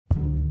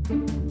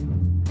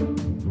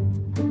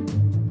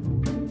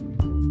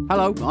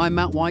Hello, I'm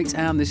Matt White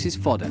and this is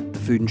Fodder, the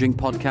food and drink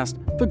podcast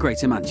for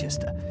Greater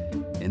Manchester.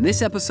 In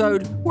this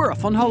episode, we're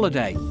off on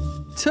holiday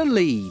to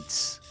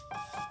Leeds.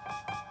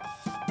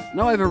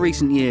 Now, over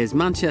recent years,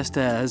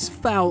 Manchester has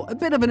felt a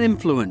bit of an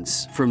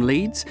influence from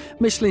Leeds.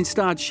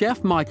 Michelin-starred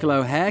chef Michael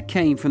O'Hare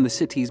came from the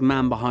city's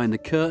man behind the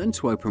curtain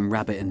to open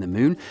Rabbit in the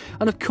Moon.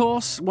 And of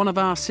course, one of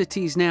our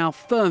city's now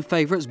firm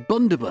favourites,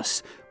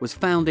 Blunderbuss, was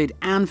founded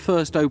and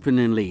first opened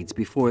in Leeds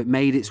before it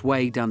made its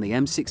way down the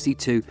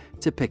M62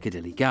 to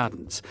Piccadilly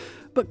Gardens.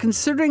 But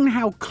considering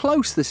how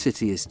close the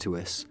city is to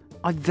us,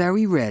 I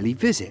very rarely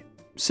visit.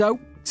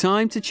 So,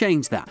 time to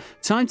change that.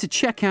 Time to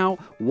check out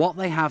what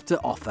they have to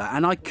offer.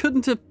 And I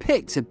couldn't have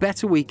picked a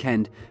better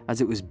weekend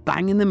as it was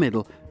bang in the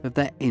middle of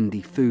their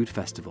indie food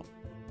festival.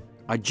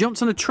 I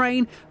jumped on a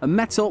train and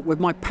met up with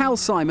my pal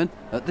Simon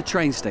at the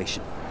train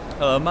station.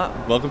 Hello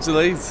Matt, welcome to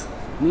Leeds.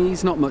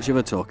 He's not much of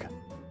a talker.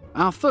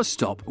 Our first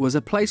stop was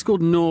a place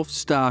called North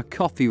Star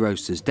Coffee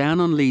Roasters down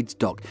on Leeds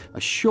Dock, a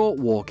short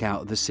walk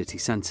out of the city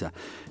centre.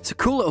 It's a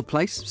cool little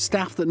place,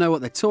 staff that know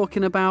what they're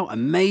talking about,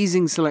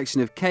 amazing selection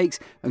of cakes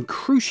and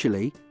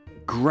crucially,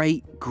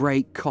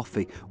 great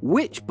coffee,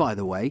 which, by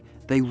the way,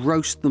 they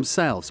roast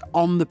themselves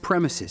on the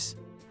premises.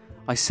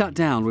 I sat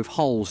down with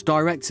Holes,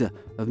 director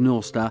of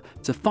North Star,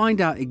 to find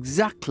out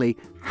exactly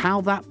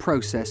how that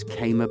process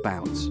came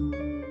about.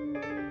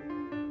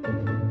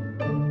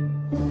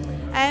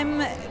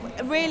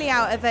 Really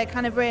out of a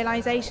kind of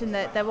realisation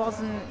that there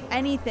wasn't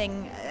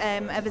anything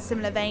of a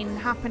similar vein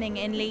happening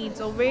in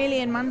Leeds or really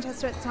in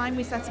Manchester at the time.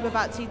 We set up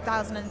about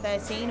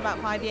 2013, about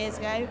 5 years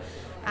ago,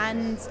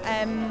 and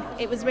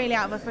it was really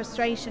out of a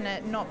frustration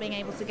at not being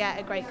able to get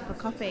a great cup of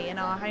coffee in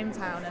our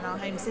hometown and our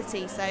home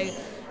city. So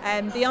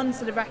beyond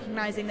sort of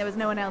recognising there was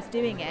no one else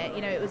doing it,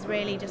 you know, it was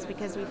really just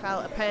because we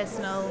felt a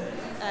personal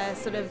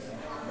sort of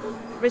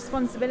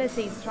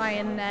responsibility to try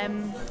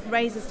and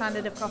raise the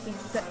standard of coffee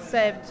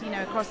served, you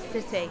know, across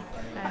the city.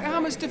 How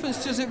much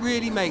difference does it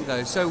really make,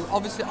 though? So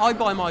obviously, I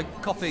buy my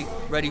coffee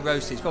ready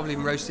roasted. It's probably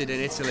been roasted in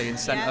Italy and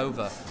sent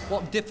over.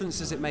 What difference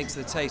does it make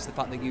to the taste, the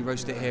fact that you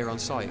roast it here on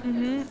site?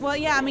 Mm-hmm. Well,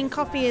 yeah, I mean,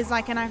 coffee is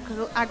like an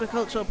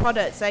agricultural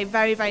product, so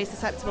very, very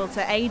susceptible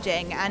to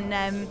aging,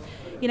 and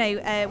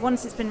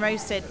once it's been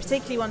roasted,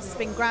 particularly once it's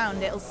been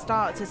ground, it'll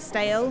start to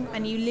stale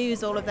and you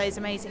lose all of those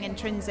amazing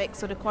intrinsic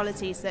sort of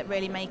qualities that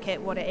really make it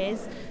what it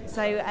is.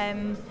 So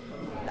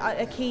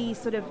a key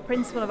sort of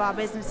principle of our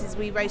business is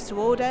we roast to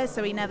order,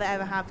 so we never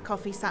ever have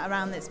coffee sat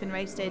around that's been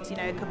roasted, you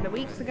know, a couple of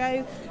weeks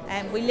ago.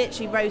 We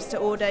literally roast to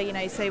order, you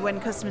know, so when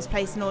customers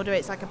place an order,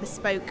 it's like a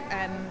bespoke,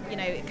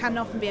 it can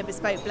often be a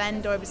bespoke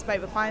blend or a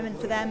bespoke requirement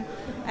for them.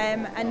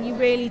 And you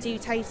really do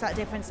taste that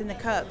difference in the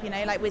cup, you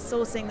know, like we're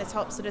sourcing the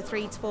top sort of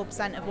 3 to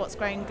 4% of what's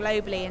grown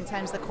globally in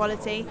terms of the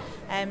quality.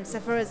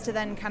 So for us to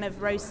then kind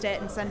of roast it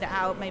and send it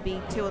out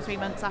maybe 2 or 3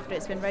 months after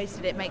it's been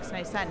roasted, it makes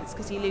no sense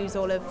because you lose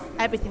all of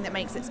everything that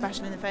makes it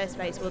special in the first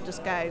place will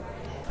just go.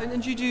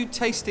 And you do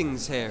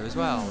tastings here as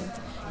well?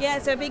 Yeah,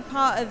 so a big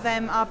part of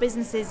our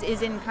business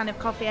is in kind of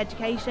coffee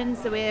education.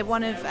 So we're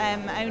one of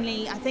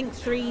only, I think,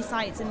 3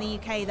 sites in the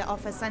UK that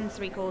offer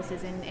sensory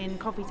courses in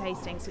coffee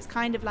tasting. So it's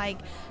kind of like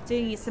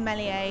doing your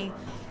sommelier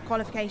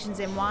qualifications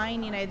in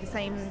wine, you know, the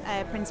same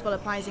principle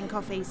applies in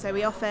coffee. So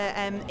we offer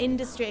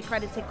industry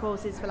accredited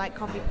courses for like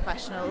coffee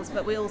professionals,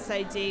 but we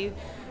also do,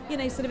 you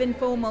know, sort of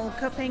informal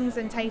cuppings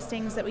and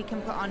tastings that we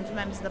can put on for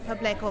members of the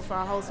public or for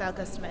our wholesale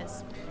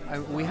customers.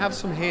 We have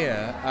some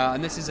here,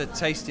 and this is a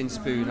tasting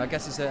spoon. I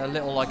guess it's a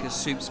little like a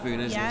soup spoon,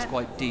 isn't it? It's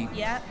quite deep.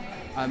 Yeah.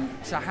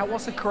 So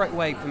what's the correct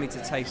way for me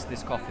to taste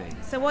this coffee?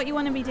 So what you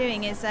want to be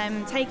doing is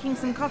taking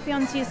some coffee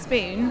onto your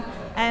spoon,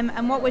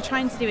 and what we're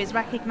trying to do is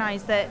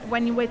recognise that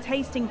when we're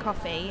tasting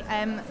coffee,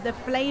 the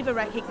flavour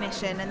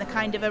recognition and the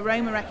kind of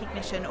aroma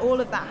recognition, all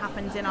of that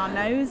happens in our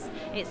nose.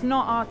 It's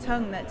not our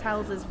tongue that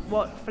tells us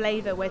what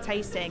flavour we're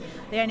tasting.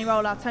 The only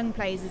role our tongue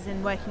plays is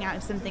in working out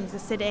if something's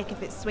acidic,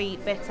 if it's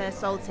sweet, bitter,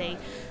 salty.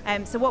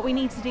 So what we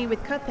need to do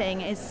with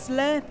cupping is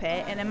slurp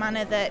it in a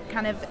manner that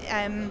kind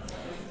of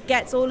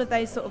gets all of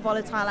those sort of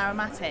volatile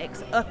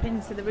aromatics up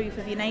into the roof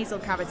of your nasal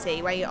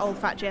cavity where your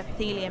olfactory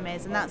epithelium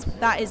is, and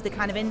that is the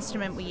kind of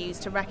instrument we use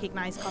to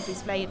recognise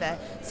coffee's flavour.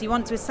 So you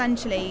want to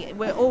essentially,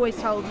 we're always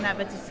told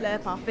never to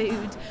slurp our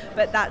food,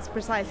 but that's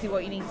precisely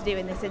what you need to do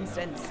in this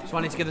instance. So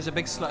I need to get us a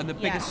big slurp, and the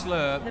bigger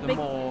slurp, the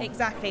more...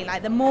 Exactly,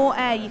 like the more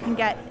air you can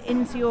get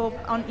into your,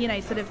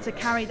 sort of to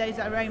carry those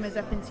aromas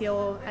up into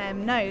your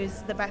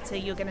nose, the better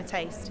you're going to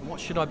taste. What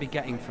should I be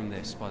getting from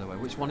this, by the way?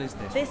 Which one is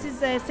this? This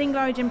is a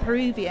single origin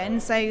Peruvian,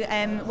 so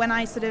when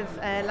I sort of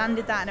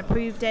landed that and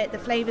approved it, the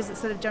flavours that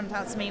sort of jumped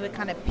out to me were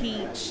kind of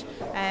peach,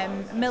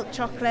 milk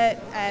chocolate,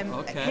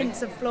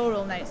 hints of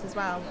floral notes as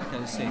well. Okay,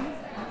 let's see.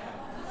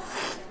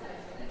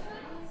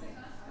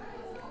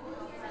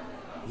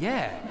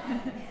 Yeah.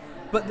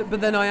 But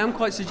then I am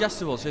quite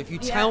suggestible, so if you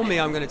tell me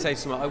I'm going to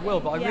taste something, I will,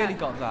 but I really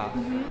got that.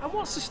 Mm-hmm. And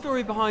what's the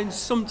story behind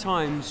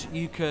sometimes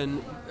you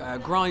can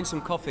grind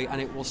some coffee and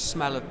it will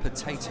smell of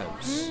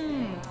potatoes?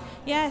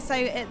 Yeah,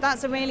 so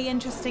that's a really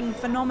interesting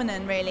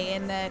phenomenon, really,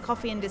 in the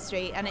coffee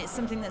industry, and it's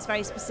something that's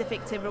very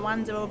specific to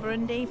Rwanda or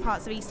Burundi,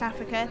 parts of East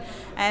Africa,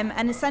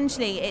 and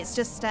essentially it's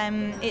just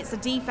it's a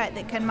defect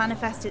that can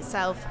manifest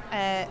itself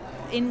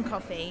in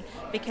coffee,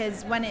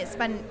 because when it's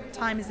spent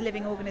time as a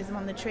living organism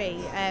on the tree,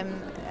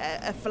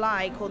 a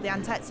fly called the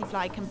Antetse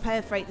fly can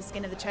perforate the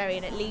skin of the cherry,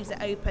 and it leaves it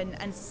open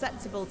and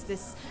susceptible to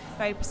this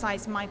very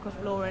precise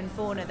microflora and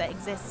fauna that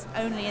exists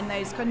only in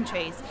those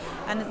countries.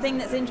 And the thing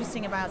that's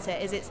interesting about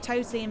it is it's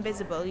totally invisible.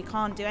 You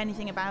can't do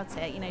anything about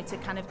it, to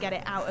kind of get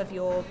it out of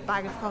your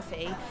bag of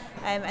coffee.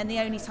 And the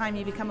only time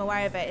you become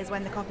aware of it is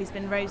when the coffee's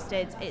been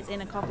roasted, it's in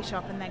a coffee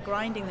shop and they're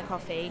grinding the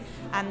coffee,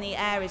 and the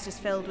air is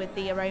just filled with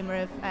the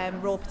aroma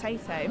of raw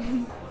potato.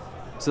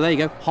 So there you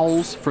go,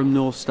 Holes from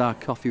North Star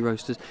Coffee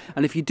Roasters.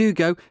 And if you do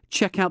go,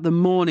 check out the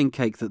morning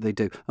cake that they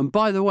do. And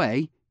by the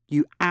way,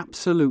 you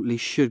absolutely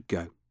should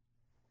go.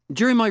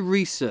 During my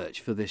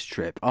research for this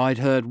trip, I'd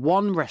heard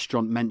one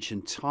restaurant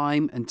mentioned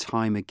time and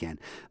time again.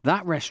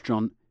 That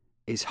restaurant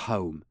is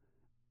Home.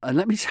 And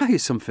let me tell you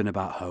something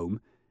about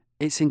Home.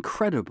 It's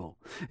incredible.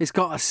 It's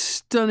got a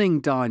stunning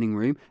dining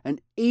room, an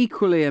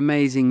equally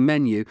amazing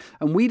menu,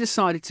 and we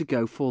decided to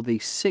go for the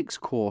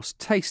 6-course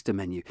taster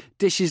menu.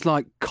 Dishes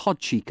like cod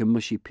cheek and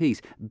mushy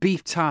peas,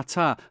 beef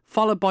tartare,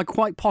 followed by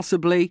quite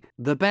possibly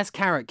the best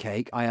carrot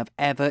cake I have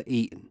ever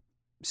eaten.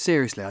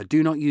 Seriously, I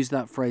do not use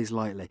that phrase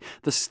lightly.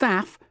 The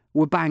staff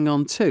were bang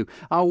on too.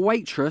 Our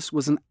waitress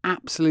was an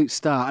absolute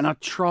star, and I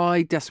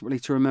tried desperately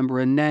to remember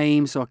her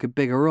name so I could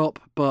big her up,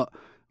 but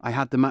I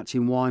had the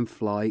matching wine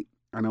flight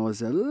and I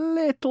was a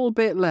little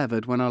bit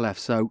levered when I left,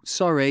 so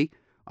sorry,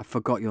 I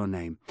forgot your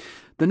name.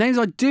 The names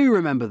I do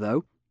remember,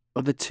 though,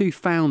 are the two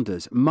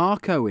founders,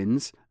 Mark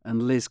Owens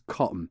and Liz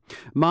Cotton.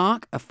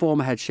 Mark, a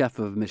former head chef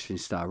of a Michelin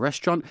star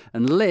restaurant,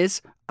 and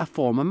Liz, a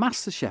former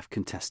MasterChef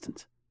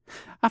contestant.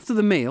 After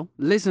the meal,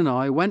 Liz and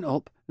I went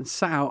up and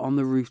sat out on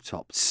the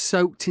rooftop,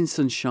 soaked in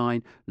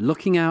sunshine,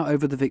 looking out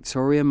over the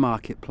Victoria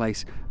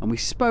Marketplace, and we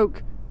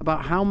spoke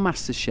about how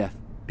MasterChef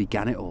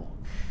began it all.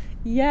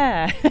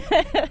 Yeah,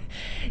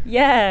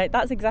 yeah,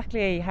 that's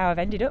exactly how I've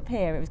ended up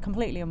here. It was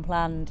completely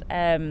unplanned.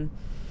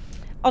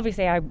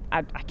 Obviously, I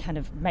kind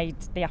of made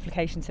the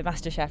application to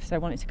MasterChef, so I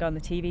wanted to go on the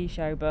TV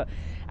show, but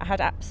I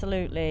had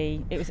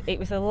absolutely, it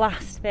was the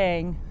last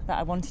thing that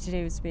I wanted to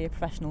do, was to be a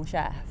professional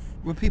chef.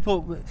 Were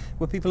people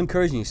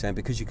encouraging you, saying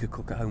because you could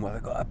cook at home,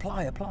 well,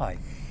 apply?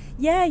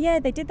 Yeah,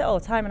 they did that all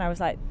the time, and I was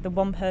like the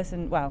one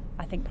person, well,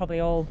 I think probably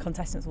all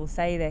contestants will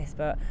say this,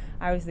 but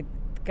I was the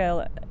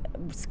girl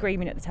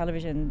screaming at the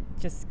television,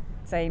 just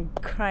saying,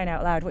 crying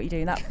out loud, what are you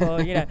doing that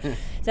for,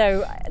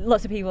 So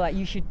lots of people like,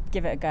 you should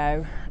give it a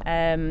go.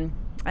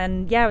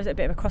 And yeah, I was at a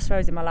bit of a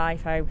crossroads in my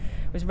life. I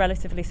was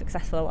relatively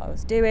successful at what I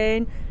was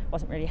doing,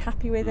 wasn't really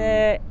happy with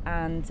it,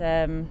 and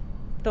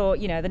thought,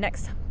 the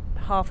next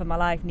half of my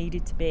life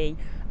needed to be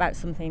about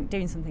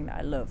doing something that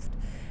I loved.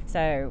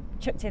 So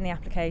chucked in the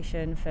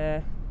application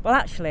for, well,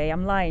 actually,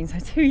 I'm lying. So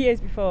 2 years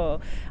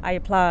before I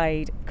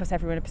applied, because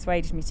everyone had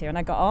persuaded me to, and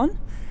I got on.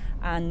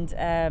 And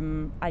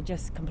I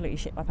just completely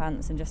shit my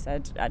pants and just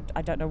said,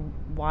 I don't know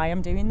why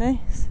I'm doing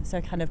this. So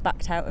I kind of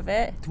backed out of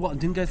it. What,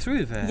 didn't go through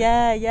with it?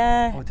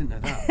 Yeah. Oh, I didn't know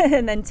that.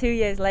 And then 2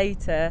 years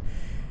later,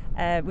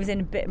 was in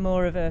a bit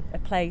more of a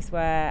place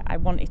where I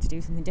wanted to do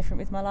something different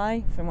with my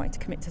life and wanted to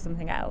commit to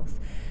something else.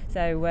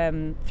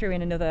 So threw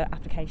in another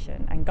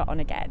application and got on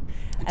again.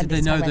 Did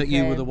they know that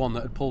you were the one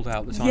that had pulled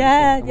out the time before?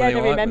 Yeah, they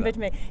remembered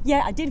me.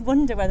 Yeah, I did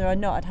wonder whether or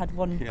not I'd had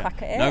one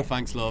crack at it. No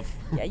thanks, love.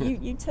 Yeah,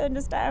 you turned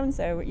us down.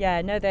 So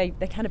yeah, no, they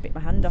kind of bit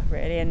my hand off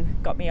really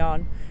and got me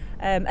on.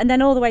 And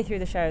then all the way through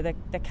the show,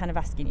 they're kind of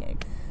asking you,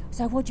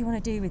 so what do you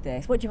want to do with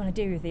this? What do you want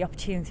to do with the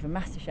opportunity for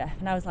MasterChef?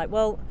 And I was like,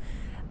 well,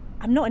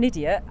 I'm not an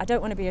idiot. I don't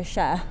want to be a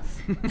chef.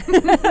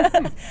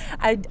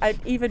 I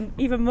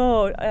even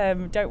more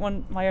don't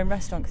want my own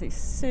restaurant because it's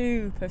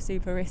super,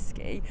 super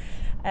risky.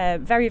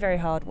 Very, very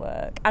hard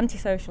work.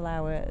 Antisocial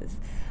hours.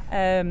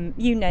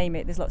 You name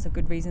it. There's lots of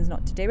good reasons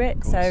not to do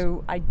it.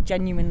 So I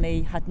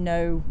genuinely had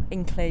no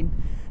inkling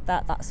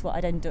that that's what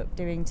I'd end up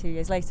doing 2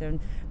 years later.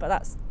 But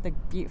that's the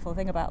beautiful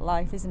thing about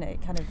life, isn't it?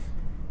 It kind of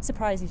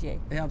surprises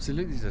you. It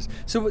absolutely does.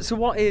 So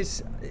what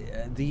is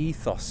the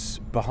ethos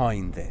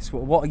behind this?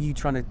 What are you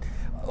trying to,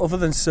 other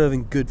than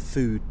serving good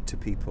food to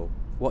people,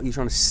 what are you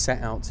trying to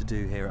set out to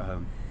do here at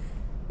home?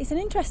 It's an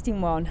interesting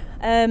one.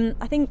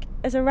 I think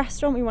as a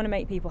restaurant we want to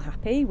make people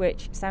happy,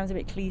 which sounds a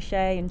bit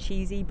cliche and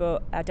cheesy,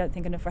 but I don't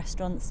think enough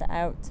restaurants set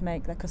out to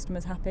make their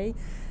customers happy.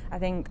 I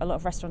think a lot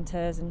of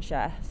restaurateurs and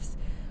chefs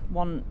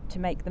want to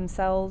make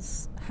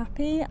themselves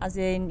happy, as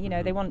in,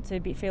 they want to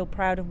feel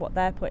proud of what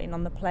they're putting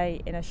on the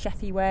plate in a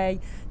chefy way.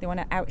 They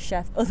want to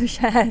out-chef other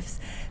chefs.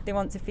 They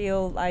want to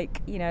feel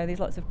like, there's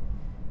lots of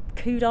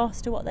kudos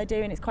to what they're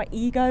doing. It's quite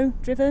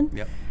ego-driven.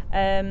 Yep.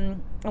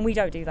 And we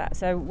don't do that.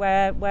 So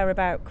we're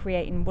about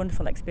creating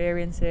wonderful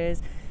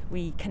experiences.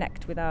 We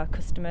connect with our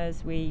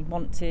customers. We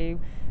want to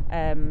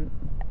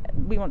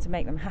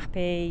make them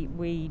happy.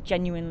 We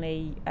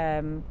genuinely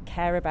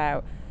care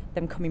about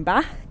them coming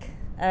back.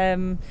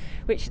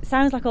 Which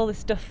sounds like all the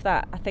stuff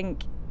that I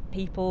think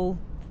people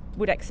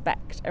would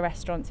expect a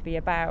restaurant to be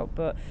about.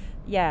 But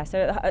yeah,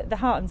 so the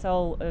heart and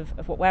soul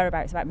of what we're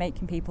about is about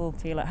making people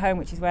feel at home,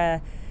 which is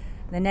where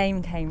the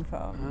name came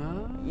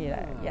from.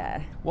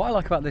 Yeah. What I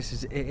like about this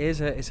is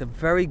it's a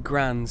very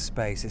grand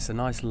space. It's a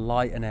nice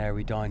light and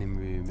airy dining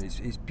room.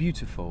 It's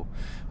beautiful,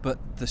 but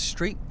the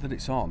street that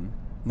it's on.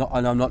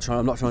 And I'm not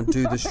trying to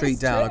do the street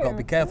down. I've got to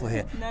be careful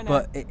here. No.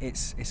 But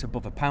it's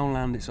above a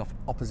Poundland. It's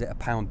opposite a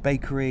Pound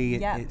Bakery.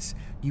 It's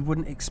you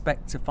wouldn't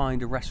expect to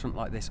find a restaurant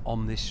like this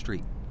on this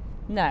street.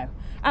 No,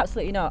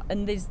 absolutely not.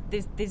 And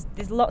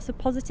there's lots of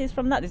positives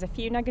from that. There's a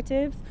few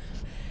negatives.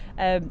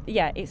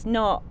 It's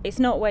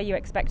not where you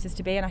expect us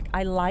to be, and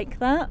I like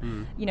that.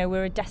 You know,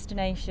 we're a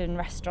destination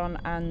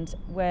restaurant, and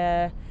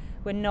we're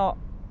not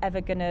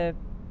ever gonna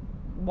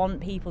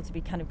want people to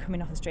be kind of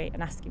coming off the street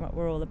and asking what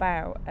we're all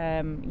about.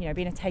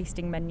 Being a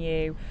tasting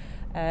menu,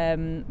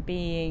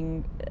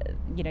 being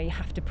you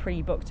have to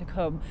pre-book to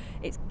come.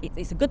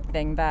 It's a good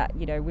thing that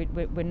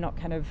we're not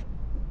kind of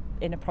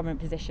in a prominent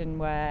position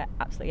where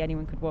absolutely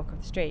anyone could walk off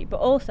the street, but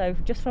also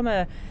just from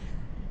a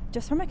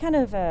kind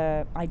of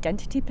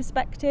identity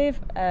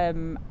perspective,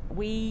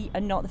 we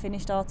are not the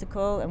finished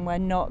article, and we're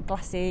not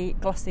glossy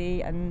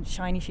and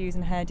shiny shoes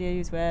and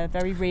hairdos. We're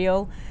very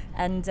real,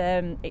 and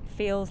it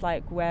feels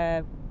like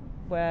we're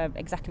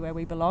exactly where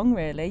we belong,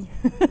 really.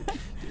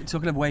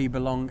 Talking of where you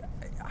belong,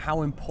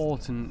 how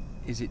important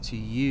is it to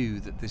you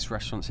that this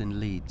restaurant's in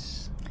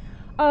Leeds?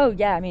 Oh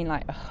yeah, I mean,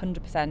 like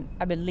 100%.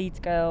 I'm a Leeds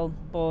girl,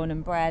 born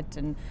and bred,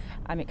 and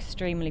I'm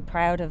extremely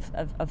proud of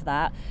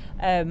that.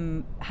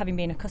 Having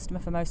been a customer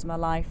for most of my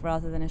life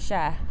rather than a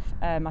chef,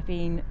 I've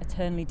been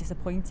eternally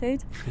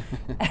disappointed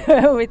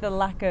with the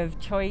lack of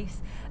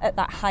choice at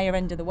that higher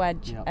end of the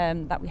wedge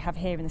that we have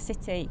here in the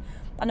city,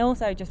 and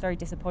also just very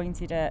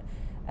disappointed at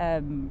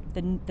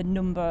the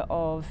number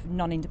of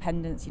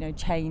non-independents,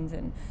 chains,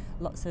 and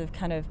lots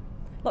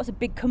of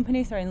big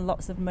companies throwing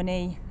lots of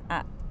money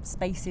at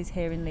spaces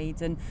here in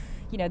Leeds, and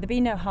there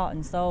being no heart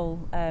and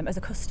soul as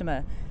a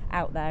customer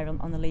out there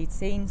on the Leeds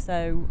scene.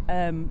 So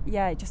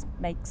it just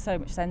makes so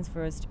much sense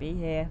for us to be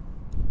here.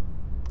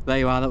 There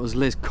you are, that was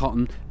Liz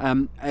Cotton.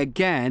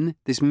 Again,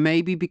 this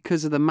may be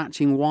because of the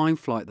matching wine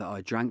flight that I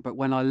drank, but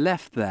when I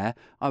left there,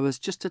 I was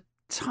just a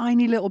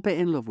tiny little bit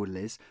in love with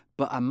Liz,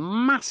 but a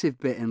massive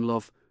bit in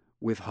love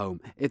with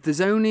home. If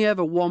there's only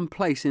ever one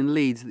place in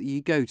Leeds that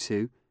you go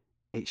to,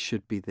 it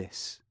should be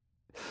this.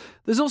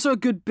 There's also a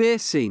good beer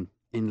scene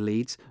in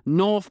Leeds.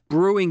 North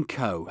Brewing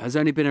Co. has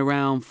only been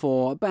around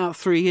for about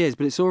 3 years,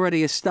 but it's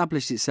already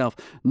established itself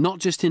not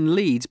just in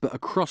Leeds but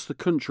across the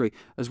country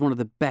as one of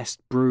the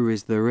best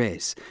breweries there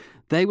is.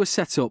 They were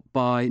set up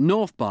by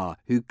North Bar,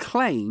 who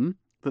claim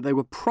that they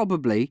were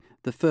probably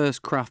the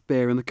first craft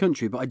beer in the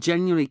country, but I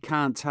genuinely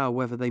can't tell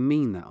whether they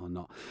mean that or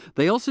not.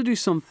 They also do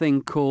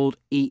something called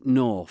Eat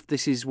North.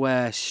 This is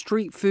where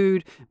street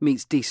food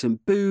meets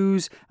decent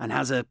booze and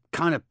has a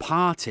kind of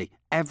party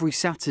every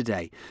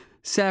Saturday.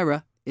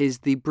 Sarah is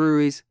the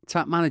brewery's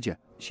tap manager.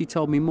 She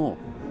told me more.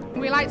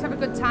 We like to have a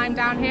good time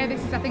down here.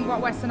 This is, I think,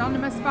 what we're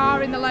synonymous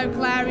for in the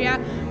local area.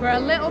 We're a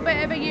little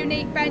bit of a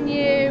unique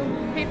venue.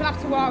 People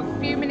have to walk a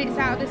few minutes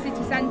out of the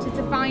city centre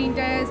to find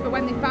us, but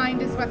when they find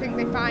us, I think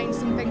they find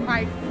something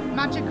quite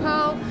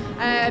magical.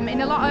 In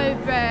a lot of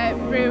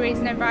breweries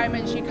and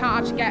environments, you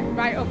can't actually get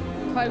right up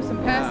close and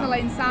personal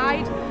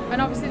inside,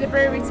 and obviously the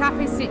brewery tap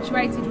is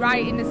situated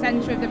right in the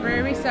centre of the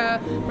brewery, so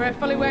we're a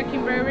fully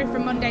working brewery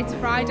from Monday to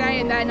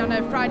Friday, and then on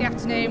a Friday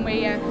afternoon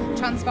we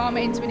transform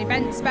it into an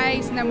event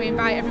space, and then we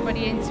invite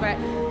everybody into it.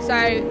 So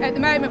at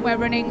the moment we're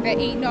running the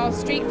Eat North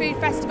Street Food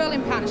Festival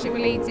in partnership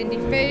with Leeds Indie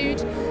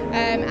Food,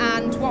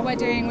 and what we're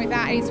doing with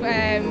that is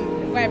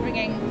we're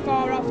bringing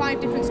 4 or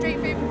 5 different street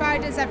food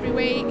providers every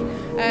week,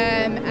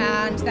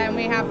 and then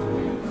we have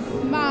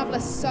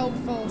marvellous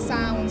soulful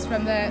sounds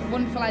from the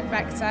wonderful Ed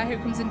Vector, who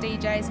comes and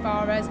DJs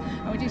for us,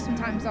 and we do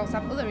sometimes also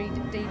have other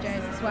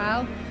DJs as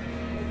well.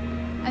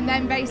 And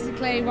then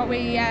basically what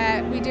we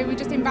do, we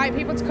just invite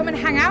people to come and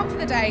hang out for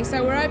the day.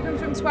 So we're open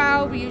from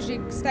 12, we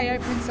usually stay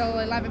open until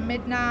 11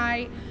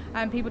 midnight,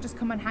 and people just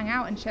come and hang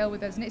out and chill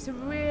with us, and it's a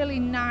really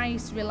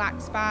nice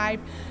relaxed vibe.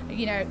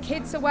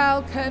 Kids are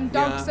welcome,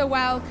 dogs are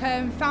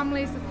welcome,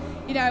 families,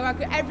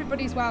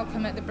 everybody's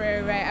welcome at the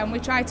brewery, and we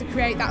try to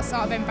create that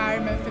sort of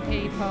environment for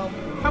people.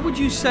 How would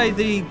you say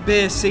the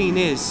beer scene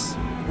is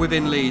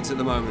within Leeds at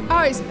the moment?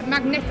 Oh, it's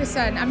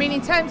magnificent. I mean,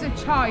 in terms of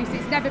choice,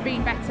 it's never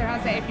been better,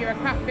 has it, if you're a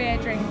craft beer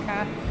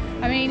drinker?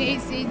 I mean,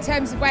 it's in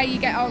terms of where you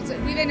get all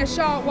within a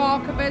short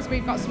walk of us.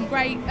 We've got some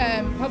great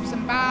pubs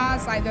and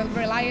bars like the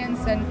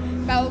Reliance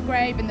and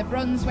Belgrave and the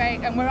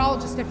Brunswick, and we're all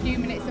just a few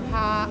minutes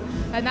apart,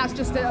 and that's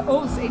just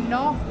us in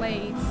North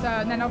Leeds. So,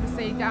 and then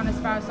obviously down as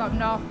far as sort of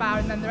North Bar,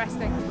 and then the rest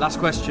of the... Last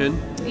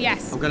question.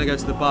 Yes. I'm going to go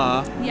to the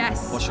bar.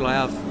 Yes. What shall I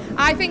have?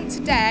 I think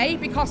today,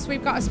 because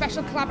we've got a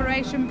special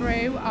collaboration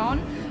brew on,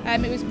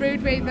 it was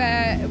brewed with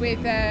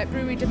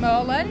Brewery de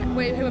Molen,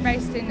 who are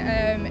based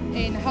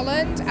in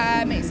Holland.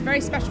 It's a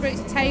very special brew. It's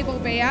a table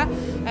beer.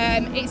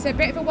 It's a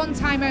bit of a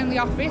one-time only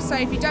offer, so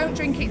if you don't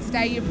drink it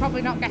today, you'll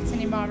probably not get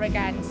any more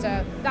again.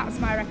 So that's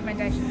my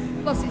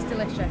recommendation. Plus, it's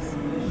delicious.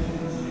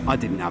 I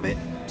didn't have it.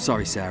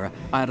 Sorry, Sarah.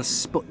 I had a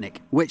Sputnik,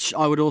 which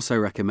I would also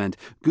recommend.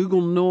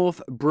 Google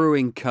North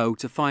Brewing Co.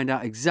 to find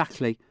out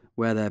exactly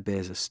where their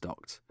beers are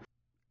stocked.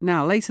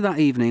 Now, later that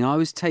evening, I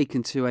was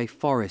taken to a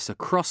forest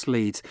across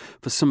Leeds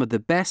for some of the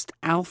best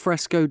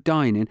alfresco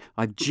dining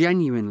I've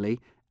genuinely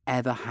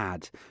ever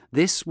had.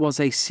 This was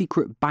a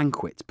secret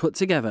banquet put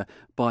together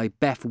by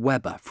Beth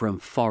Webber from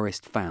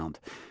Forest Found.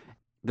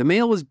 The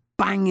meal was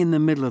bang in the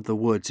middle of the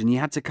woods, and you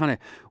had to kind of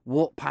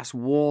walk past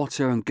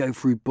water and go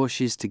through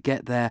bushes to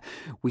get there.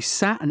 We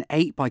sat and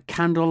ate by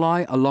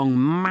candlelight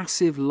along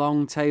massive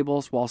long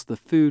tables whilst the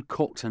food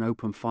cooked and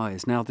open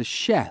fires. Now, the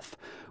chef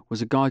was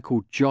a guy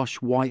called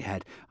Josh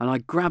Whitehead, and I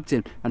grabbed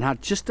him and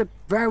had just a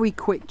very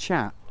quick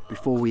chat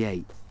before we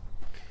ate.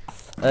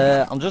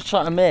 I'm just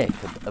trying to make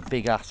a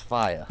big ass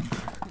fire.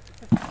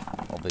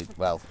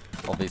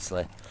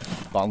 Obviously,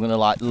 but I'm gonna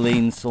like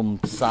lean some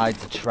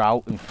sides of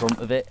trout in front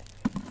of it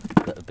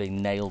that have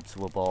been nailed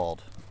to a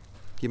board.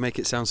 You make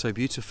it sound so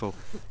beautiful.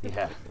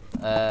 Yeah.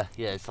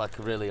 It's like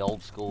a really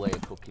old school way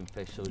of cooking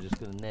fish. So we're just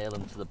gonna nail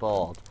them to the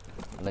board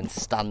and then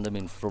stand them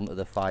in front of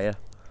the fire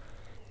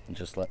and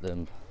just let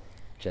them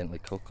gently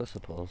cook, I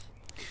suppose.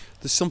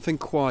 There's something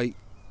quite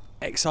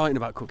exciting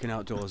about cooking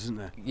outdoors, isn't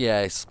there?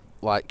 Yeah, it's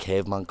like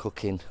caveman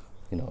cooking.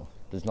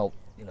 There's no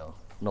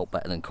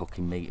better than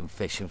cooking meat and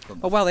fish in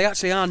front. Oh well, they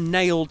actually are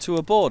nailed to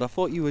a board. I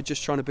thought you were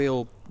just trying to be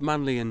all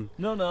manly and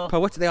No.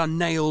 poetic. They are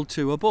nailed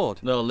to a board.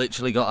 No,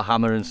 literally got a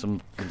hammer and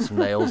some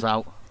nails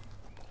out.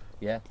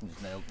 Yeah,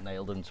 just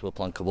nailed them to a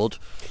plank of wood.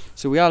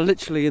 So we are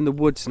literally in the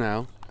woods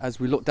now. As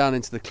we look down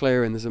into the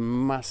clearing, there's a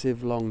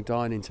massive long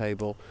dining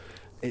table.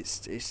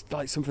 It's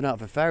like something out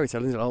of a fairy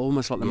tale, isn't it?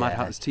 Almost like the Mad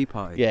Hatter's Tea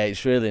Party. Yeah,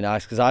 it's really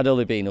nice because I'd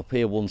only been up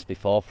here once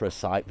before for a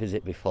site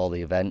visit before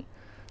the event,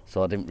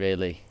 so I didn't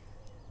really,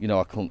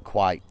 I couldn't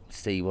quite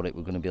see what it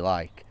was going to be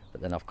like.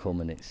 But then I've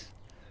come and it's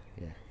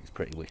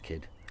pretty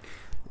wicked.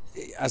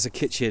 As a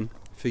kitchen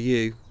for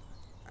you,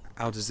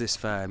 how does this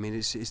fare? I mean,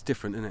 it's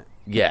different, isn't it?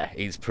 Yeah,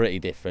 it's pretty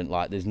different.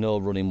 Like there's no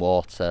running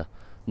water,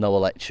 no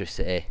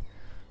electricity.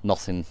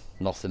 Nothing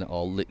at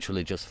all,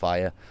 literally just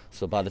fire.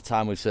 So by the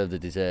time we've served the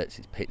desserts,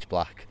 it's pitch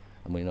black,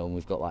 and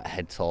we've got like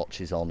head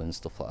torches on and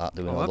stuff like that,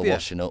 doing all the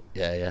washing up.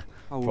 Yeah.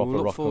 Oh, well,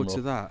 we'll look forward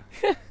to that.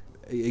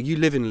 You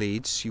live in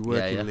Leeds, you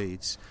work in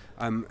Leeds.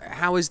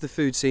 How is the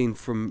food scene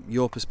from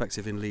your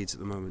perspective in Leeds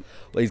at the moment?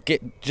 Well,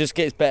 just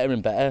gets better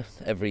and better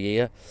every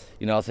year.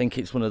 I think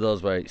it's one of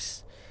those where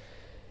it's,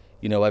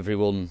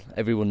 everyone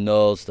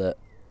knows that,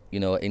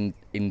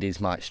 indies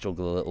might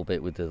struggle a little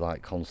bit with the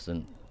like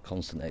constant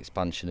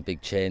expansion of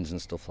big chains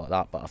and stuff like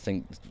that, but I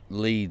think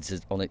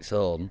Leeds on its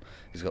own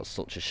has got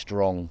such a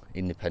strong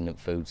independent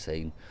food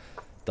scene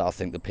that I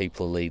think the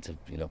people of Leeds are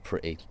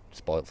pretty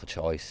spoilt for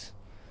choice,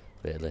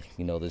 really.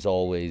 There's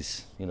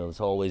always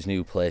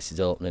new places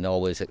opening,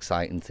 always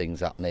exciting things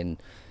happening,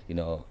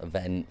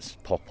 events,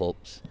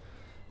 pop-ups,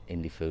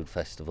 indie food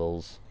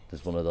festivals.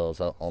 There's one of those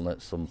on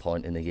at some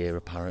point in the year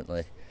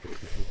apparently.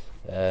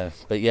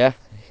 But yeah,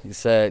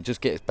 it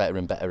just gets better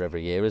and better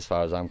every year as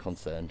far as I'm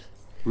concerned.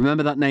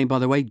 Remember that name, by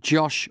the way,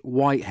 Josh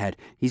Whitehead.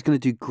 He's going to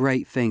do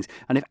great things.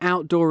 And if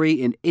outdoor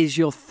eating is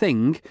your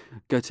thing,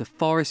 go to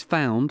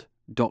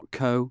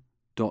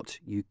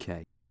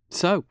forestfound.co.uk.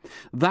 So,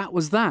 that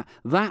was that.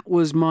 That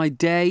was my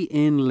day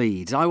in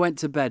Leeds. I went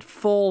to bed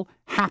full,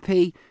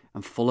 happy,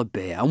 and full of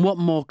beer. And what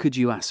more could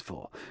you ask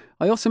for?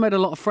 I also made a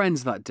lot of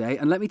friends that day.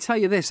 And let me tell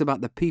you this about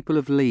the people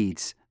of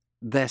Leeds.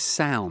 They're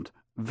sound,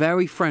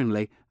 very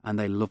friendly, and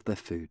they love their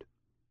food.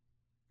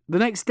 The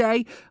next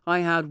day, I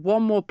had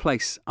one more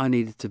place I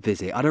needed to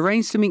visit. I'd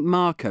arranged to meet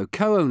Marco,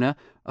 co-owner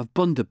of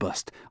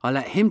Bunderbust. I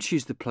let him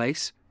choose the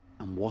place,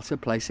 and what a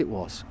place it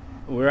was.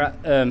 We're at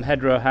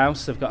Hedgerow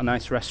House. They've got a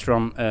nice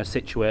restaurant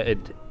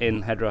situated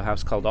in Hedgerow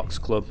House called Ox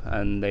Club,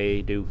 and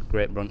they do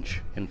great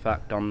brunch, in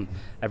fact, on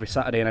every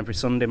Saturday and every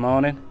Sunday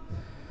morning.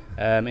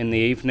 In the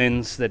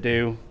evenings, they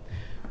do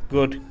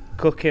good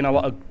cooking, a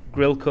lot of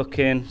grill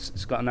cooking.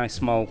 It's got a nice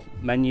small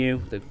menu.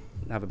 They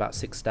have about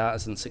 6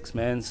 starters and 6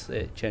 mains.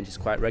 It changes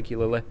quite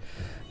regularly.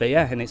 But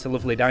yeah, and it's a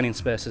lovely dining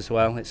space as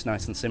well. It's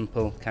nice and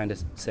simple, kind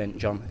of St.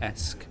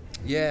 John-esque.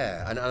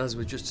 Yeah, and as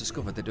we just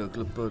discovered, they do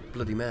a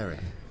Bloody Mary.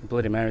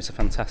 Bloody Marys are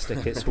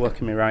fantastic. It's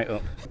working me right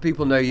up.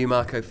 People know you,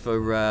 Marco, for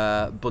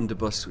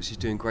Bunderbust, which is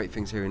doing great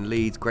things here in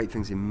Leeds, great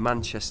things in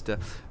Manchester.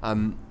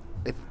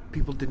 If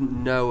people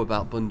didn't know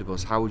about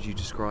Bunderbust, how would you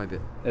describe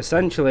it?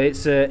 Essentially,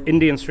 it's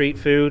Indian street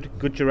food,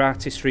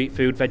 Gujarati street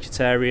food,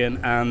 vegetarian,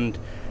 and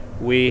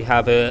we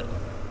have a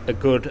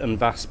good and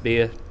vast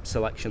beer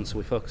selection, so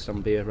we focused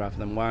on beer rather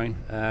than wine.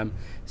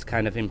 It's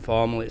kind of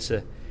informal. It's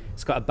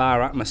got a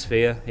bar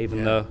atmosphere,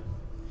 even though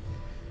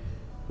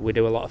we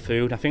do a lot of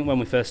food. I think when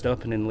we first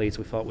opened in Leeds,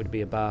 we thought we'd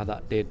be a bar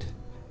that did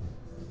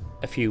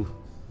a few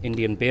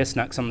Indian beer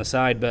snacks on the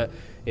side, but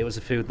it was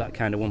a food that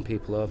kind of won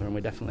people over, and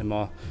we're definitely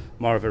more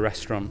of a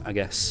restaurant, I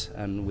guess,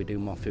 and we do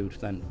more food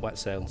than wet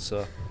sales.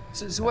 So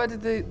where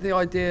did the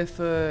idea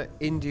for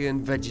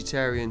Indian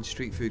vegetarian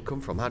street food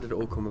come from? How did it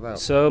all come about?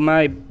 So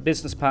my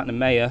business partner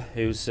Maya,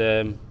 who's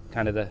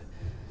kind of the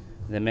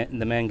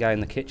the main guy in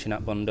the kitchen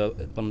at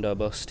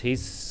Bundobust.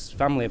 His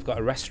family have got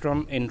a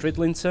restaurant in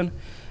Dridlington,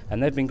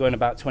 and they've been going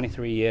about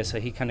 23 years, so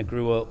he kind of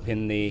grew up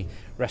in the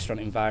restaurant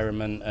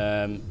environment,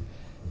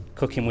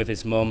 cooking with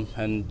his mum,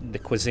 and the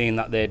cuisine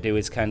that they do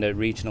is kind of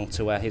regional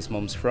to where his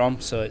mum's from,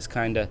 so it's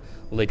kind of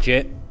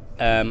legit.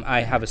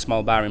 I have a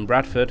small bar in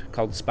Bradford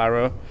called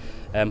Sparrow,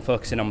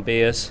 focusing on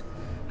beers,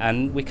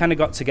 and we kind of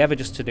got together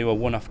just to do a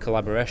one-off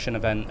collaboration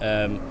event.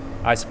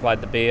 I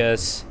supplied the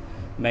beers,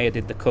 Mayor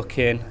did the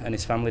cooking, and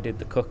his family did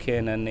the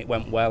cooking, and it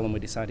went well, and we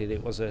decided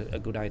it was a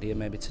good idea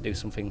maybe to do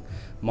something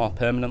more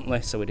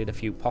permanently, so we did a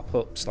few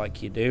pop-ups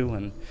like you do,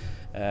 and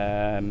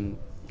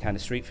kind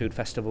of street food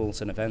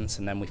festivals and events,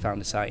 and then we found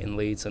a site in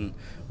Leeds and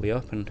we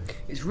opened.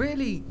 It's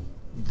really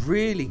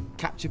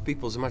captured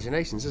people's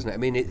imaginations, isn't it? I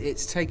mean,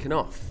 it's taken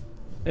off.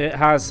 It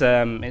has.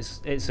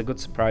 It's a good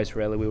surprise,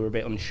 really. We were a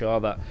bit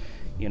unsure that,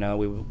 we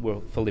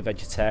were fully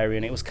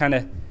vegetarian. It was kind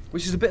of...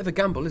 Which is a bit of a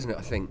gamble, isn't it,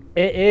 I think?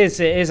 It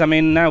is. I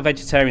mean, now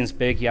vegetarian's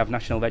big. You have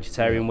National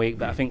Vegetarian Week,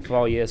 but I think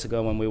 4 years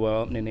ago when we were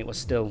opening, it was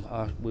still...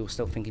 we were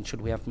still thinking,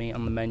 should we have meat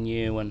on the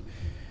menu and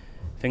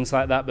things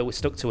like that, but we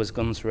stuck to his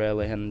guns,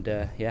 really, and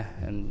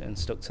and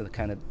stuck to the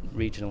kind of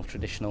regional,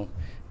 traditional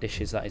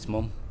dishes that his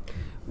mum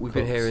We've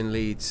been here in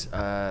Leeds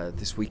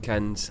this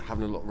weekend,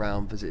 having a look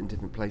around, visiting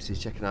different places,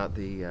 checking out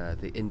the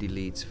Indie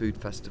Leeds Food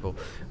Festival.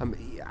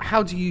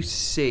 How do you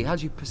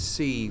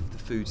perceive the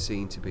food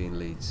scene to be in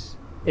Leeds?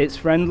 It's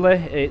friendly,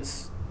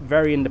 it's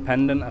very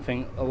independent. I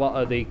think a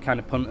lot of the kind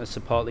of punters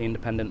support the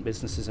independent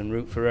businesses and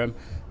root for them.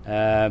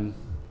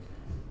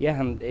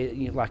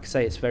 Like I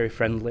say, it's very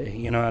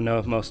friendly. I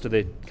know most of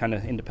the kind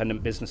of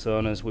independent business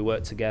owners, we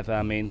work together.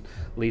 I mean,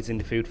 Leeds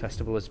Indie Food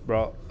Festival has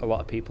brought a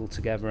lot of people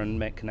together and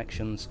make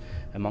connections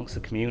amongst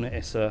the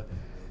community. So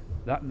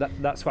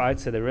that's what I'd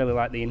say. They really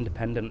like the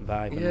independent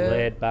vibe and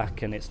laid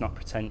back, and it's not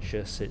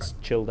pretentious, it's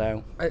chilled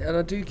out. And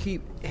I do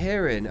keep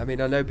hearing, I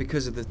mean, I know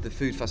because of the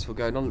food festival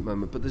going on at the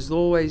moment, but there's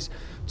always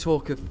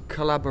talk of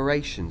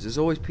collaborations. There's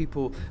always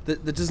people, there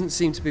doesn't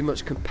seem to be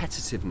much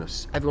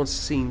competitiveness. Everyone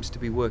seems to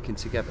be working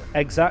together.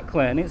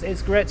 Exactly, and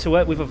it's great to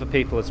work with other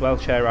people as well,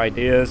 share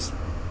ideas.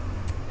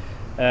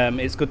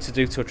 It's good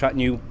to attract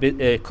new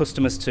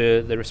customers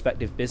to the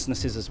respective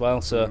businesses as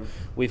well. So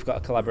we've got a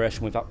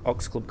collaboration with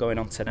Ox Club going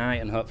on tonight,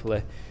 and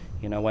hopefully,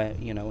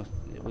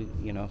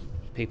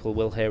 people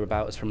will hear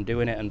about us from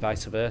doing it, and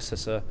vice versa.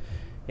 So,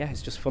 yeah,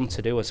 it's just fun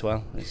to do as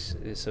well.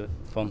 It's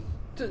fun.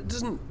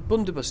 Doesn't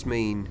Bundobust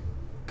mean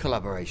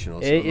collaboration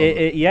or something?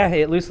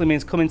 It loosely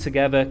means coming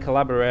together,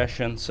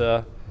 collaboration.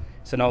 So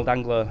it's an old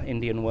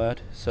Anglo-Indian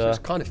word. So it's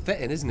kind of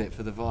fitting, isn't it,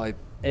 for the vibe?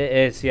 It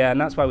is, yeah, and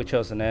that's why we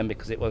chose the name,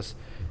 because it was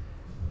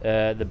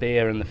the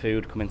beer and the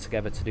food coming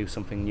together to do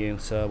something new,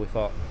 so we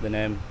thought the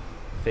name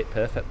fit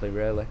perfectly,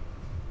 really.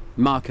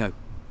 Marco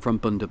from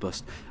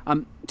Bundobust.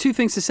 Two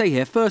things to say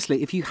here.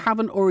 Firstly, if you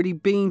haven't already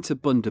been to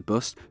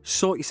Bundobust,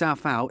 sort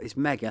yourself out, it's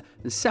mega.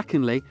 And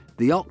secondly,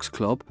 the Ox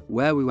Club,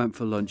 where we went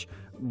for lunch,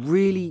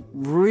 really,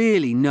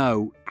 really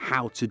know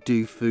how to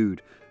do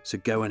food, so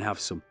go and have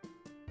some.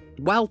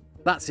 Well,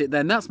 that's it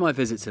then. That's my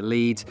visit to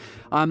Leeds.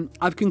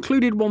 I've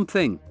concluded one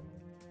thing.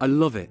 I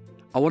love it.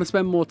 I want to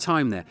spend more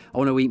time there. I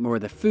want to eat more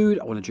of their food,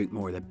 I want to drink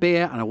more of their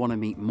beer, and I want to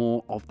meet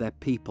more of their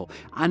people.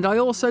 And I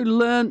also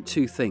learned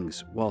two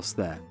things whilst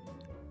there.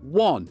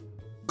 One,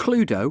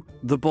 Cluedo,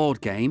 the board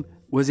game,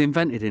 was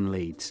invented in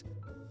Leeds.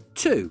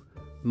 Two,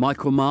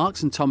 Michael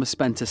Marks and Thomas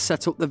Spencer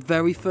set up the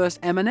very first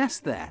M&S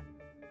there.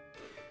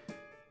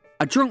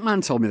 A drunk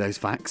man told me those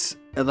facts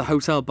at the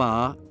hotel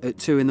bar at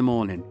 2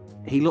 a.m.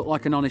 He looked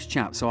like an honest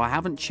chap, so I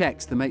haven't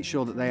checked to make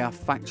sure that they are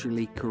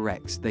factually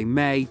correct. They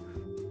may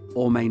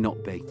or may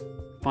not be.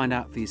 Find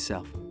out for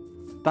yourself.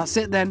 That's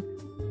it then.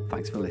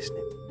 Thanks for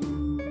listening.